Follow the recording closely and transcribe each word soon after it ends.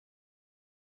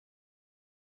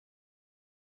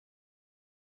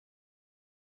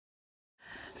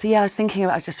So yeah, I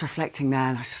was just reflecting there,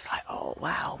 and I was just like, oh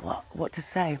wow, what to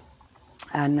say?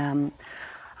 And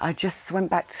I just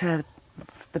went back to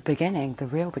the beginning, the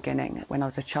real beginning, when I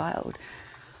was a child.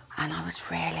 And I was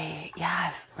really,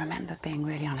 I remember being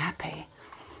really unhappy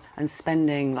and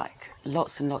spending like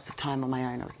lots and lots of time on my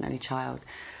own. I was an only child,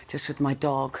 just with my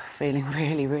dog, feeling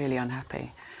really, really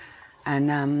unhappy.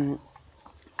 And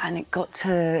I got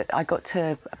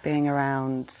to being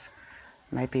around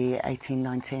maybe 18,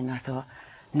 19, and I thought,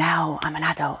 now I'm an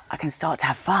adult, I can start to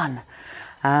have fun.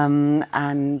 And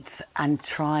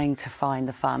trying to find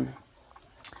the fun.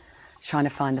 Trying to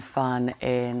find the fun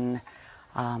in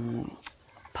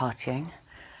partying,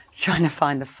 trying to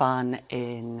find the fun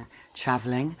in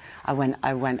travelling. I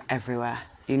went everywhere.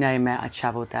 You name it, I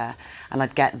travelled there. And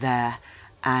I'd get there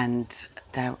and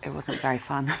it wasn't very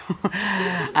fun.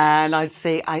 And I'd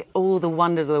see all the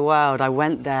wonders of the world. I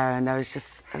went there and there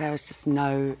was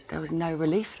no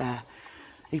relief there.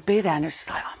 You'd be there and it's just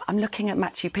like, I'm looking at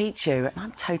Machu Picchu and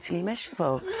I'm totally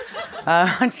miserable.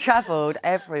 I travelled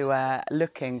everywhere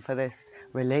looking for this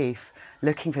relief,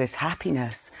 looking for this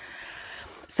happiness.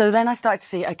 So then I started to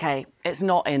see, okay, it's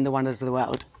not in the wonders of the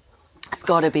world. It's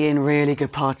got to be in really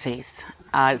good parties.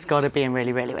 It's got to be in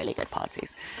really, really, really good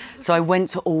parties. So I went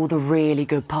to all the really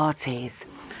good parties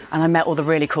and I met all the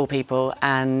really cool people,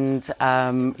 and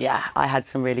I had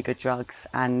some really good drugs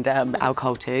and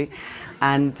alcohol too.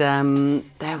 And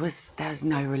there was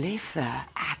no relief there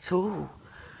at all.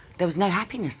 There was no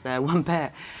happiness there, one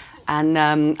bit. And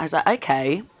I was like,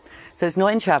 okay, so it's not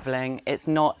in travelling, it's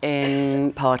not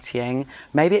in partying,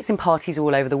 maybe it's in parties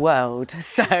all over the world.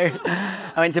 So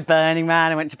I went to Burning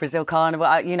Man, I went to Brazil Carnival,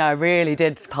 I really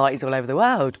did parties all over the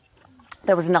world.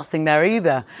 There was nothing there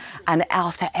either. And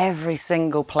after every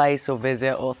single place or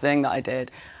visit or thing that I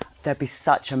did, there'd be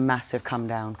such a massive come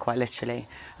down, quite literally.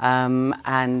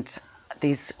 And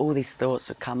all these thoughts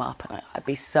would come up and I'd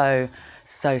be so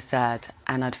sad,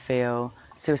 and I'd feel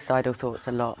suicidal thoughts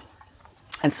a lot.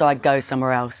 And so I'd go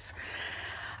somewhere else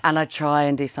and I'd try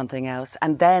and do something else.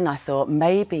 And then I thought,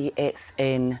 maybe it's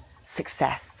in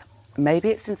success. Maybe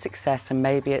it's in success and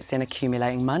maybe it's in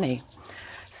accumulating money.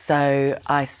 So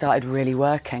I started really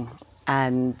working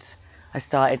and I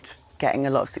started getting a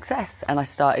lot of success and I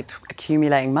started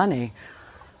accumulating money.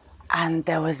 And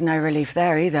there was no relief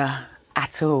there either,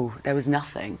 at all. There was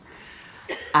nothing.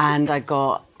 And I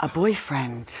got a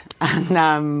boyfriend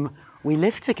and we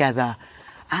lived together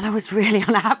and I was really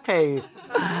unhappy.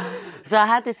 So I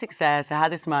had this success, I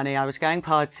had this money, I was going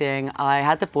partying, I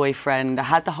had the boyfriend, I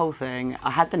had the whole thing,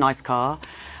 I had the nice car.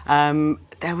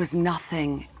 There was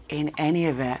nothing in any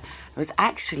of it. It was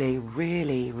actually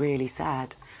really, really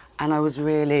sad. And I was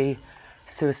really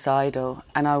suicidal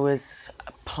and I was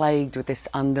plagued with this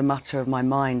undermutter of my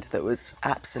mind that was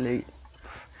absolute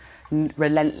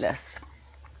relentless.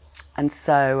 And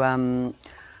so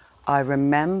I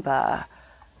remember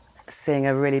seeing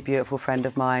a really beautiful friend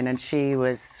of mine and she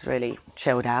was really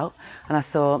chilled out. And I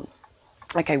thought,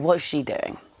 okay, what's she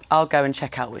doing? I'll go and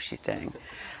check out what she's doing.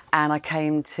 And I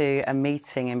came to a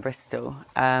meeting in Bristol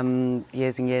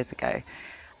years and years ago.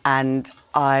 And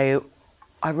I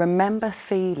remember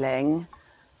feeling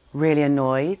really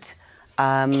annoyed.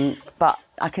 But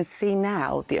I can see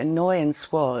now the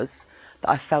annoyance was that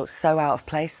I felt so out of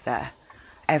place there.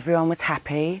 Everyone was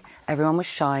happy, everyone was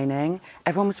shining,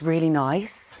 everyone was really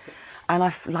nice. And I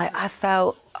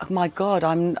felt, oh my God,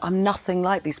 I'm nothing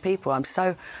like these people. I'm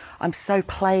so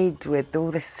plagued with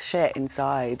all this shit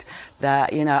inside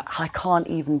that, I can't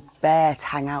even bear to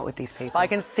hang out with these people. I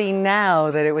can see now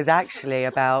that it was actually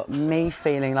about me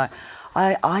feeling like,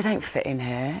 I don't fit in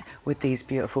here with these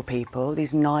beautiful people,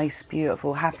 these nice,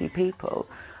 beautiful, happy people.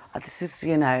 This is,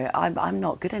 I'm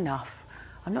not good enough.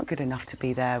 I'm not good enough to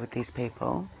be there with these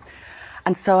people.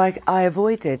 And so I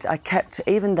avoided,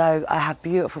 even though I had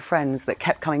beautiful friends that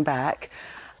kept coming back,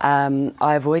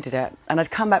 I avoided it. And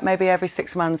I'd come back maybe every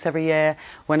 6 months, every year,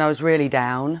 when I was really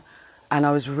down and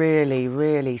I was really,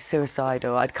 really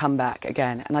suicidal. I'd come back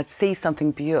again and I'd see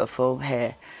something beautiful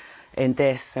here in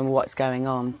this and what's going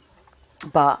on.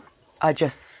 But I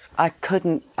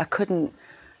couldn't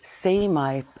see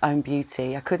my own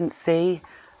beauty. I couldn't see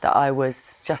that I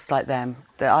was just like them,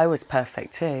 that I was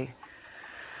perfect too.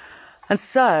 And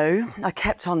so I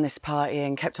kept on this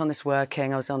partying, kept on this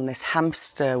working. I was on this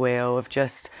hamster wheel of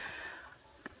just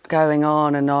going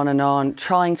on and on and on,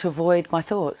 trying to avoid my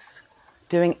thoughts,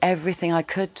 doing everything I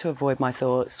could to avoid my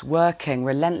thoughts, working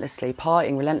relentlessly,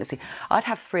 partying relentlessly. I'd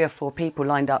have 3 or 4 people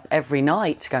lined up every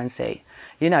night to go and see.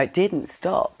 It didn't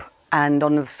stop. And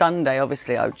on the Sunday,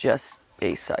 obviously, I would just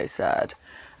be so sad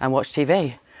and watch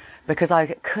TV because I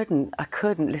couldn't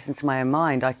listen to my own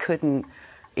mind. I couldn't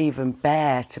even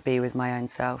bear to be with my own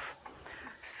self.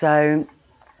 So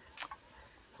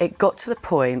it got to the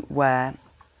point where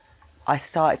I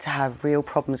started to have real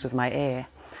problems with my ear.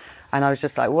 And I was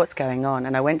just like, what's going on?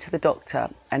 And I went to the doctor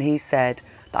and he said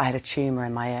that I had a tumour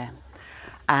in my ear.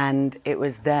 And it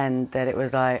was then that it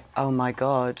was like, oh my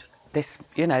God, this,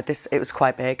 it was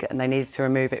quite big and they needed to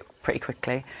remove it pretty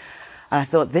quickly. And I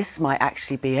thought, this might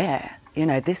actually be it.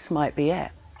 This might be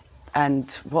it. And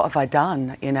what have I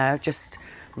done? Just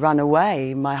run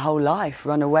away my whole life,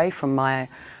 run away from my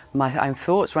own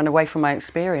thoughts, run away from my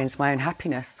experience, my own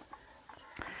happiness.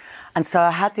 And so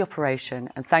I had the operation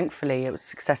and thankfully it was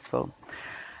successful.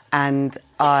 And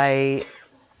I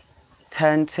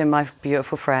turned to my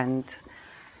beautiful friend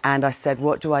and I said,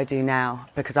 what do I do now?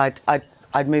 Because I'd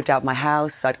moved out of my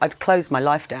house, I'd closed my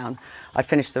life down. I'd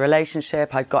finished the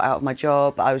relationship, I'd got out of my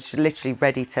job, I was literally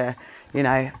ready to,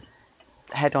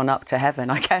 head on up to heaven,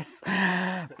 I guess.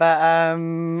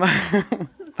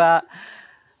 But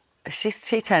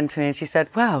she turned to me and she said,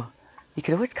 well, you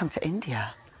could always come to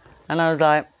India. And I was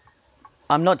like,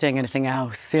 I'm not doing anything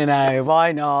else,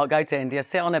 why not? Go to India,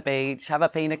 sit on a beach, have a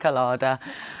pina colada,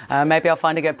 maybe I'll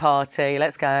find a good party,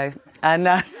 let's go. And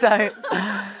so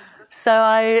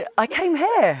I came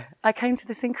here. I came to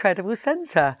this incredible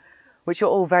centre, which you're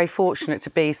all very fortunate to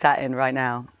be sat in right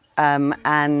now.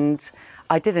 And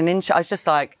I did an intro. I was just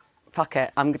like, fuck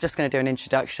it, I'm just going to do an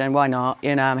introduction. Why not?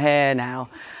 I'm here now.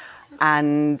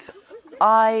 And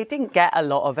I didn't get a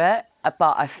lot of it,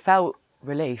 but I felt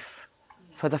relief.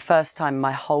 For the first time in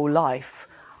my whole life,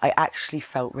 I actually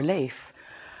felt relief.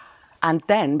 And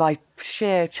then, by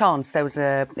sheer chance, there was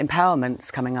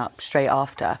empowerments coming up straight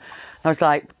after. And I was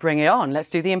like, bring it on, let's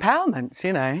do the empowerments,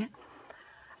 And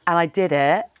I did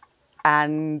it,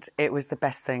 and it was the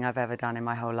best thing I've ever done in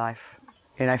my whole life.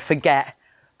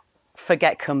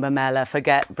 Forget Kumbh Mela,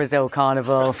 forget Brazil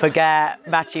Carnival, forget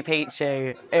Machu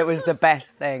Picchu. It was the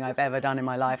best thing I've ever done in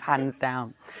my life, hands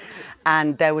down.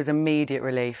 And there was immediate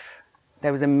relief.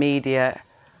 There was immediate,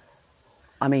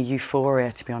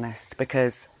 euphoria, to be honest,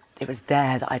 because it was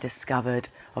there that I discovered,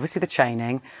 obviously the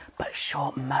training, but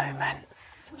short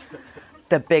moments.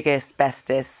 The biggest,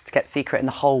 bestest kept secret in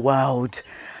the whole world.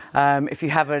 If you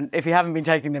haven't been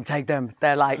taking them, take them.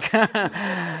 They're like,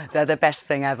 they're the best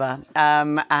thing ever.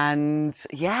 And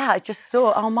yeah, I just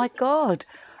thought, oh my God,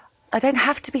 I don't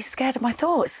have to be scared of my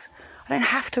thoughts. I don't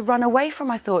have to run away from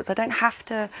my thoughts. I don't have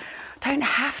to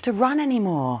run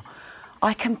anymore.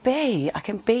 I can be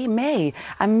me.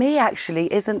 And me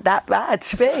actually isn't that bad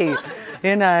to be,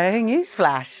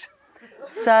 newsflash.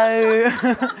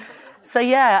 So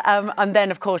yeah, and then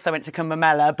of course I went to Kumbh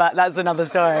Mela, but that's another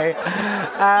story.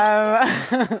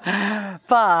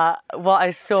 But what I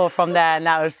saw from there, and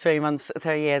that was 3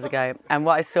 years ago, and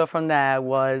what I saw from there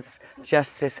was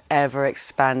just this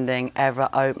ever-expanding,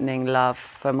 ever-opening love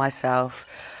for myself,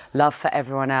 love for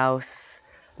everyone else,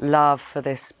 love for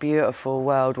this beautiful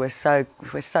world we're so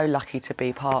lucky to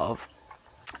be part of.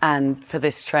 And for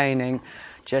this training,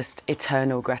 just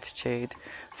eternal gratitude.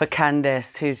 For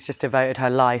Candice, who's just devoted her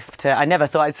life to, I never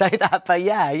thought I'd say that, but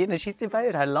yeah, she's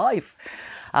devoted her life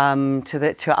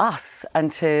to us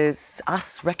and to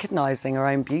us recognising our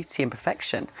own beauty and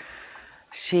perfection.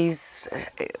 She's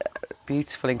a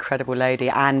beautiful, incredible lady,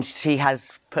 and she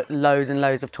has put loads and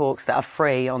loads of talks that are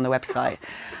free on the website.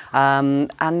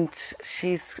 And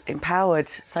she's empowered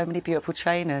so many beautiful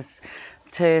trainers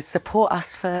to support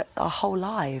us for our whole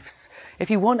lives. If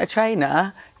you want a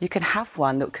trainer, you can have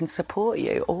one that can support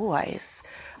you always.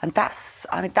 And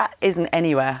that isn't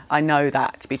anywhere. I know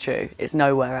that to be true. It's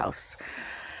nowhere else.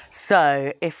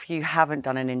 So if you haven't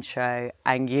done an intro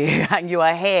and you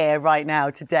are here right now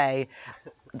today,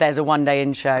 there's a one-day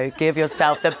intro. Give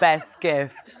yourself the best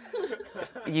gift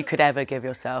you could ever give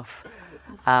yourself.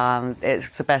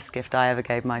 It's the best gift I ever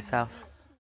gave myself.